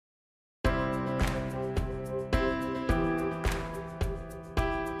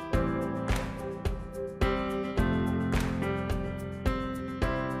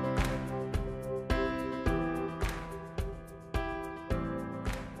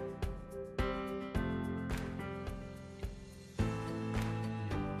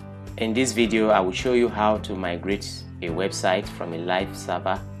In this video, I will show you how to migrate a website from a live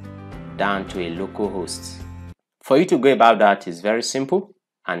server down to a local host. For you to go about that is very simple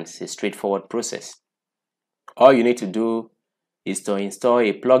and it's a straightforward process. All you need to do is to install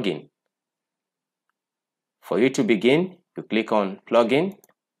a plugin. For you to begin, you click on plugin,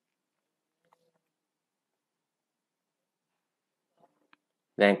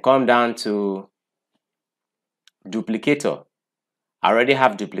 then come down to duplicator. I already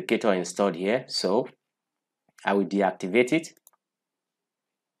have duplicator installed here, so I will deactivate it.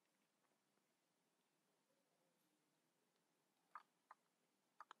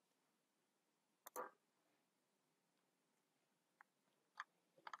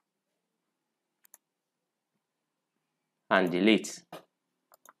 And delete.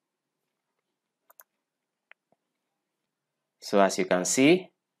 So as you can see,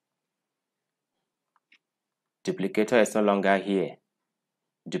 duplicator is no longer here.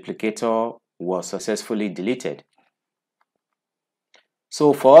 Duplicator was successfully deleted.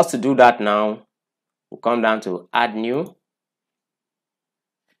 So for us to do that now, we'll come down to add new,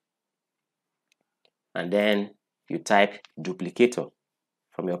 and then you type duplicator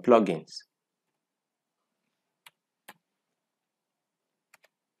from your plugins.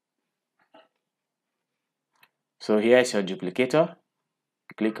 So here's your duplicator.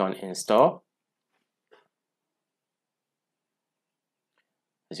 Click on install.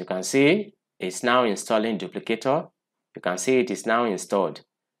 As you can see, it's now installing duplicator. You can see it is now installed.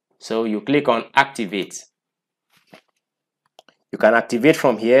 So you click on activate. You can activate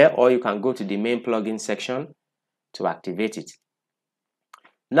from here, or you can go to the main plugin section to activate it.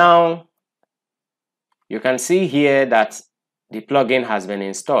 Now, you can see here that the plugin has been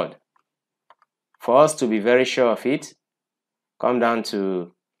installed. For us to be very sure of it, come down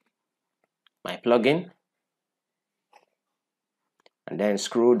to my plugin and then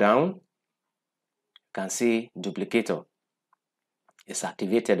scroll down. You can see duplicator is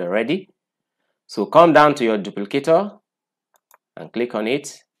activated already. So come down to your duplicator and click on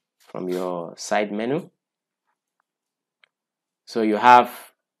it from your side menu. So you have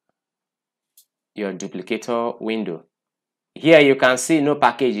your duplicator window. Here you can see no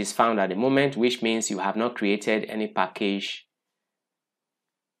package is found at the moment, which means you have not created any package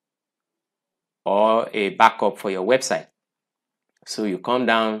or a backup for your website. So you come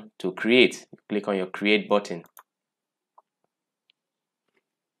down to create, click on your create button.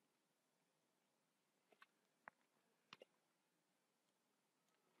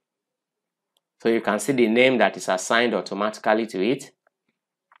 So you can see the name that is assigned automatically to it.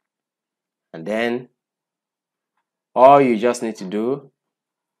 And then all you just need to do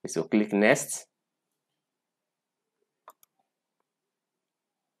is to click next.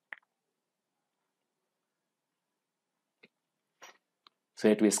 So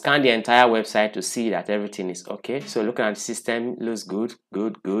it will scan the entire website to see that everything is okay. So looking at the system, looks good,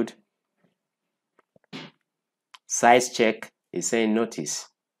 good. Size check is saying notice.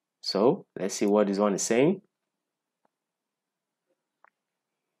 So let's see what this one is saying.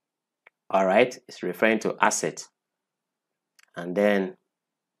 All right, it's referring to asset. And then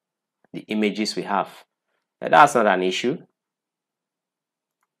the images we have. But that's not an issue.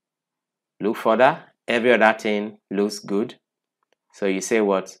 Look further, every other thing looks good. So you say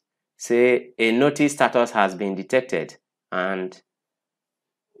what? Say a notice status has been detected, and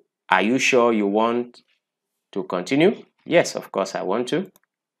are you sure you want to continue? Yes, of course I want to.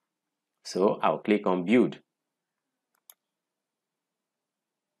 So I'll click on build.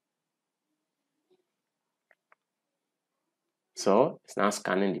 So it's now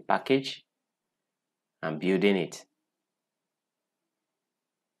scanning the package and building it.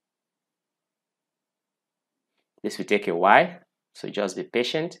 This will take a while, so just be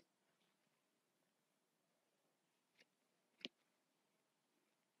patient.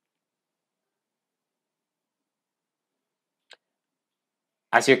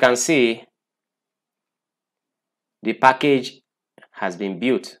 As you can see, the package has been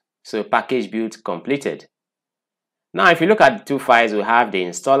built. So package build completed. Now, if you look at the two files, we have the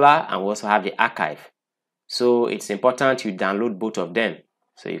installer and we also have the archive. So it's important you download both of them.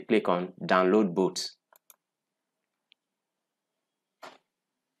 So you click on download both.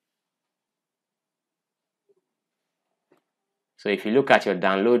 So if you look at your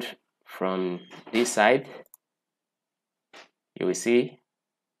download from this side, you will see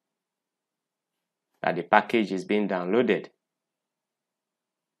that the package is being downloaded.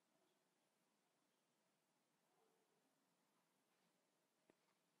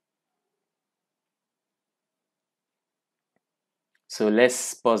 So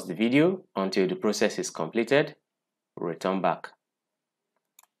let's pause the video until the process is completed. Return back.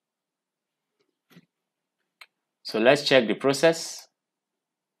 So let's check the process.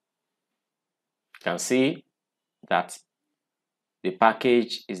 You can see that the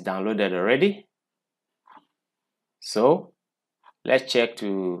package is downloaded already. So let's check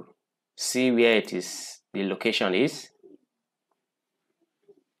to see where it is, the location is.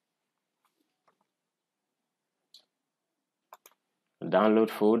 Download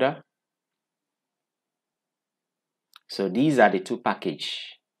folder. So these are the two packages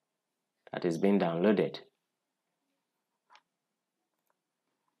that is being downloaded.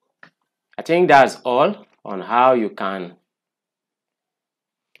 I think that's all on how you can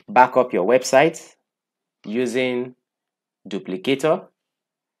back up your website using Duplicator.